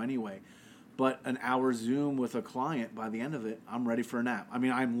right now anyway. But an hour Zoom with a client, by the end of it, I'm ready for a nap. I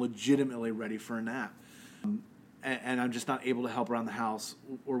mean, I'm legitimately ready for a nap. And I'm just not able to help around the house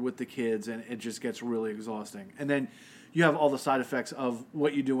or with the kids, and it just gets really exhausting. And then you have all the side effects of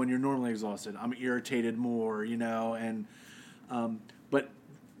what you do when you're normally exhausted. I'm irritated more, but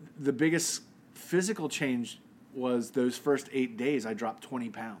the biggest physical change was those first 8 days I dropped 20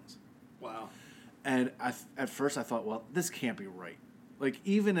 pounds. Wow. And at first I thought, well, this can't be right. Like,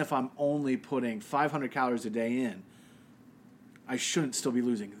 even if I'm only putting 500 calories a day in, I shouldn't still be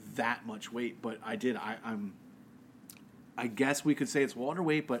losing that much weight. But I did. I guess we could say it's water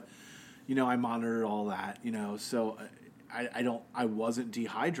weight, but, I monitored all that, so I wasn't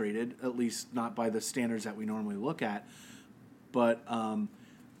dehydrated, at least not by the standards that we normally look at. But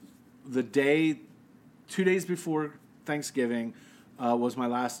the 2 days before Thanksgiving was my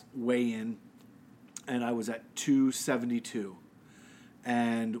last weigh-in, and I was at 272.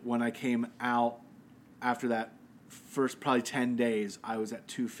 And when I came out after that first probably 10 days, I was at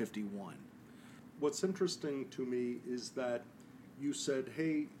 251. What's interesting to me is that you said,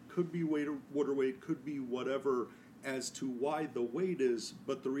 hey, could be water weight, could be whatever, as to why the weight is,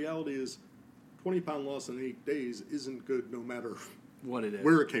 but the reality is 20-pound loss in 8 days isn't good no matter what it is,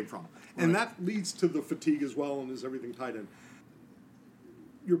 where it came from. Right. And that leads to the fatigue as well, and is everything tied in.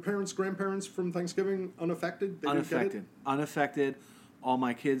 Your parents, grandparents from Thanksgiving, unaffected? They unaffected. Didn't get it? Unaffected. All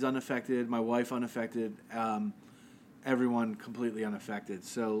my kids unaffected. My wife unaffected. Everyone completely unaffected.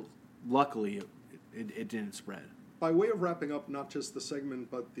 So luckily, it didn't spread. By way of wrapping up not just the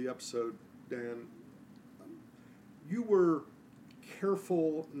segment but the episode, Dan, you were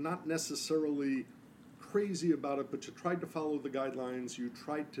careful, not necessarily crazy about it, but you tried to follow the guidelines. You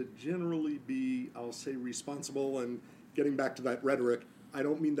tried to generally be, I'll say, responsible. And getting back to that rhetoric, I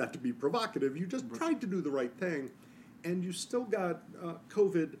don't mean that to be provocative. You just tried to do the right thing, and you still got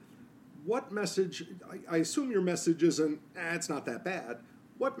COVID. What message, I assume your message isn't, it's not that bad.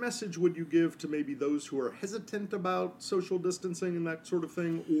 What message would you give to maybe those who are hesitant about social distancing and that sort of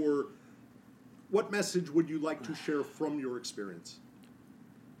thing? Or what message would you like to share from your experience?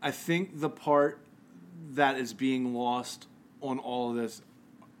 I think the part that is being lost on all of this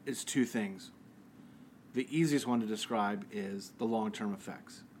is two things. The easiest one to describe is the long-term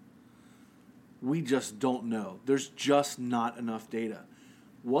effects. We just don't know. There's just not enough data.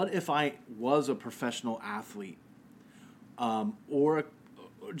 What if I was a professional athlete or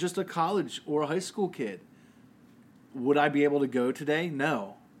just a college or a high school kid? Would I be able to go today?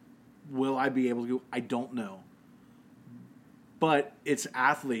 No. Will I be able to go? I don't know. But it's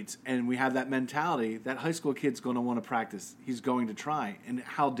athletes, and we have that mentality that high school kid's going to want to practice. He's going to try. And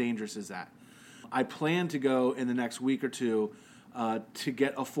how dangerous is that? I plan to go in the next week or two to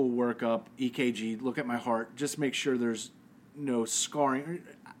get a full workup, EKG, look at my heart, just make sure there's no scarring.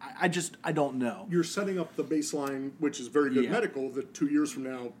 I don't know. You're setting up the baseline, which is very good medical, that 2 years from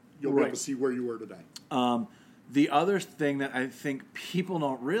now you'll be able to see where you were today. The other thing that I think people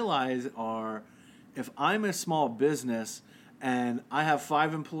don't realize are, if I'm a small business and I have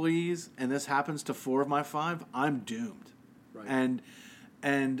 5 employees and this happens to 4 of my 5, I'm doomed. Right.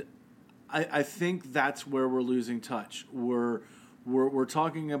 And I think that's where we're losing touch. We're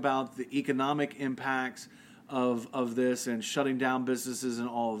talking about the economic impacts of this and shutting down businesses and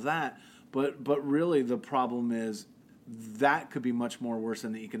all of that, but really the problem is that could be much more worse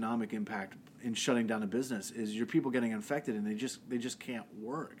than the economic impact in shutting down a business. Is your people getting infected and they just can't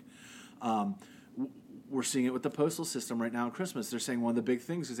work. We're seeing it with the postal system right now at Christmas. They're saying one of the big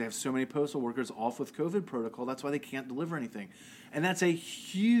things is they have so many postal workers off with COVID protocol. That's why they can't deliver anything. And that's a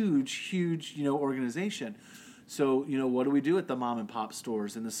huge, organization. So, what do we do at the mom and pop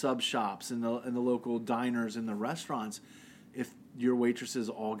stores and the sub shops and the local diners and the restaurants? If your waitresses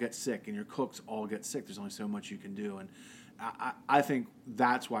all get sick and your cooks all get sick, there's only so much you can do. And I think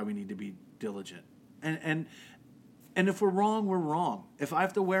that's why we need to be diligent. And if we're wrong, we're wrong. If I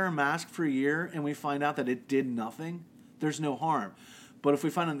have to wear a mask for a year and we find out that it did nothing, there's no harm. But if we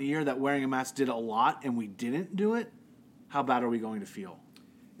find out in a year that wearing a mask did a lot and we didn't do it, how bad are we going to feel?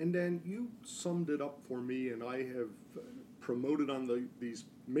 And Dan, you summed it up for me, and I have promoted on these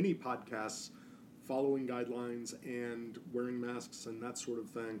mini podcasts following guidelines and wearing masks and that sort of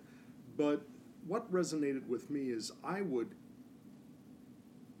thing. But what resonated with me is I would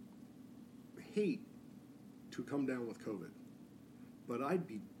hate to come down with COVID, but I'd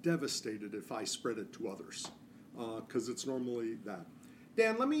be devastated if I spread it to others, because it's normally that.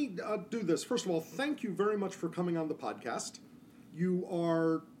 Dan, let me do this. First of all, thank you very much for coming on the podcast.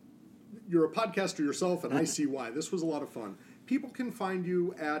 you're a podcaster yourself, and I see why. This was a lot of fun. People can find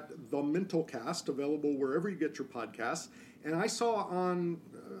you at The Mentalcast, available wherever you get your podcasts. And I saw on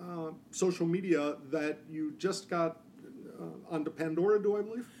social media that you just got onto Pandora, do I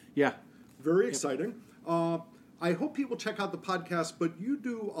believe? Yeah. Very exciting. I hope people check out the podcast, but you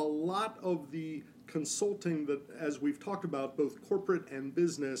do a lot of the consulting that, as we've talked about, both corporate and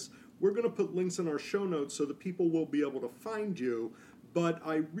business. We're going to put links in our show notes so that people will be able to find you. But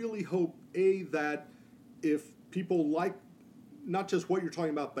I really hope, that if people like not just what you're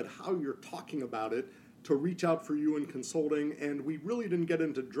talking about, but how you're talking about it, to reach out for you in consulting. And we really didn't get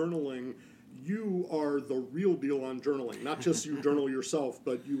into journaling. You are the real deal on journaling. Not just you journal yourself,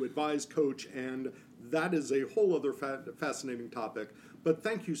 but you advise, coach, and that is a whole other fascinating topic. But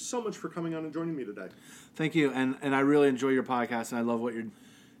thank you so much for coming on and joining me today. Thank you, and I really enjoy your podcast, and I love what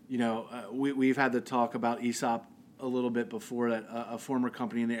we've had to talk about ESOP a little bit before. That a former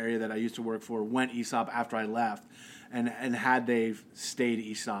company in the area that I used to work for went ESOP after I left, and had they stayed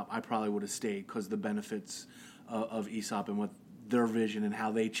ESOP, I probably would have stayed, because the benefits of ESOP and what their vision and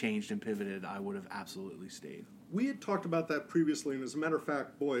how they changed and pivoted, I would have absolutely stayed. We had talked about that previously, and as a matter of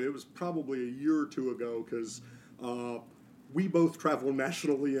fact, boy, it was probably a year or two ago, because we both travel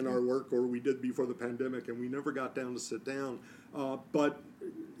nationally in our work, or we did before the pandemic, and we never got down to sit down. But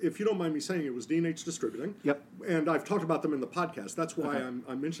if you don't mind me saying, it was D&H Distributing. Yep. And I've talked about them in the podcast. That's why I'm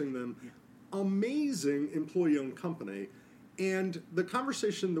mentioning them. Yeah. Amazing employee-owned company. And the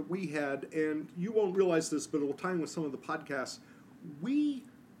conversation that we had, and you won't realize this, but it'll tie in with some of the podcasts, we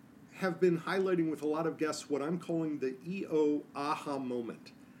have been highlighting with a lot of guests what I'm calling the EO aha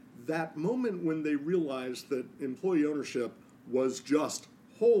moment. That moment when they realized that employee ownership was just,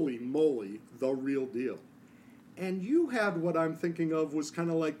 holy moly, the real deal. And you had what I'm thinking of was kind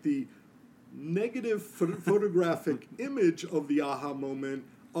of like the negative photographic image of the aha moment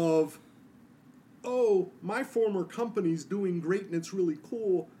of, oh, my former company's doing great and it's really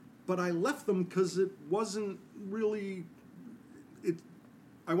cool, but I left them because it wasn't really...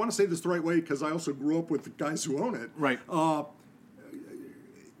 I want to say this the right way because I also grew up with the guys who own it. Right.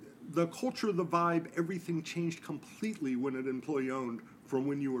 The culture, the vibe, everything changed completely when it employee-owned from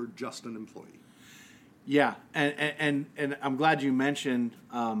when you were just an employee. Yeah, and I'm glad you mentioned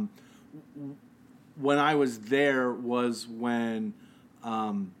when I was there was when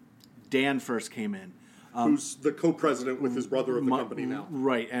Dan first came in. Who's the co-president with his brother of the company now.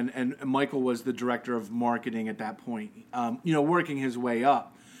 Right, and Michael was the director of marketing at that point, working his way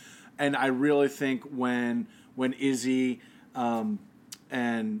up. And I really think when Izzy and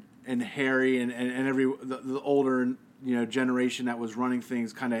Harry and the older generation that was running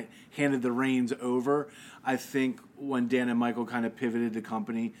things kind of handed the reins over, I think when Dan and Michael kind of pivoted the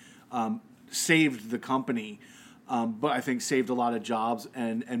company, saved the company, but I think saved a lot of jobs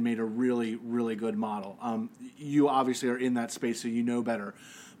and made a really, really good model. You obviously are in that space, so you know better.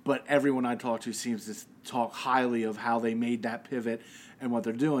 But everyone I talk to seems to talk highly of how they made that pivot and what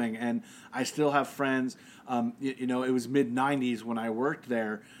they're doing. And I still have friends, it was mid-'90s when I worked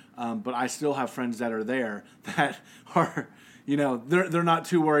there, but I still have friends that are there that are, they're not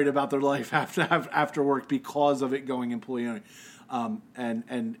too worried about their life after work because of it going employee owned.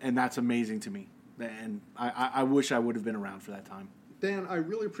 And that's amazing to me. And I wish I would have been around for that time. Dan, I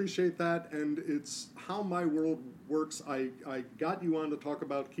really appreciate that, and it's how my world works. I got you on to talk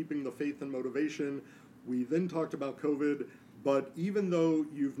about keeping the faith and motivation. We then talked about COVID, but even though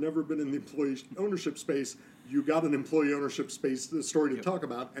you've never been in the employee ownership space, you got an employee ownership space story to talk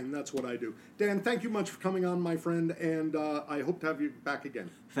about, and that's what I do. Dan, thank you much for coming on, my friend, and I hope to have you back again.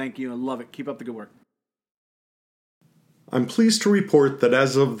 Thank you. I love it. Keep up the good work. I'm pleased to report that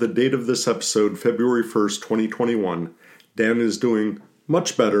as of the date of this episode, February 1st, 2021, Dan is doing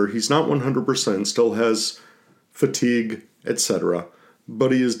much better. He's not 100%, still has fatigue, etc.,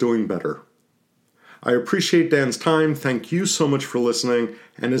 but he is doing better. I appreciate Dan's time. Thank you so much for listening.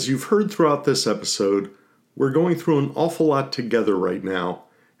 And as you've heard throughout this episode, we're going through an awful lot together right now,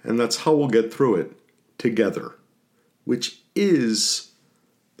 and that's how we'll get through it, together, which is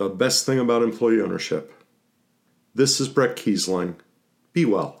the best thing about employee ownership. This is Brett Kiesling. Be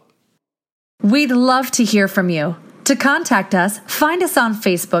well. We'd love to hear from you. To contact us, find us on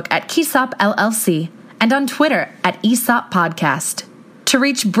Facebook at Keysop LLC and on Twitter at ESOP Podcast. To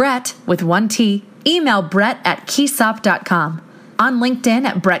reach Brett with one T, email brett@keysop.com, on LinkedIn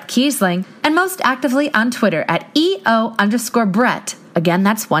at Brett Kiesling, and most actively on Twitter at EO_Brett. Again,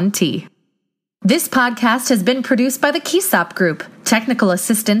 that's one T. This podcast has been produced by the Keysop Group. Technical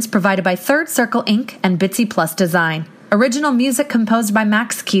assistance provided by Third Circle Inc. and Bitsy Plus Design. Original music composed by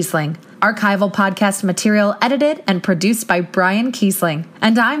Max Kiesling. Archival podcast material edited and produced by Brian Kiesling.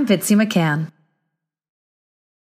 And I'm Bitsy McCann.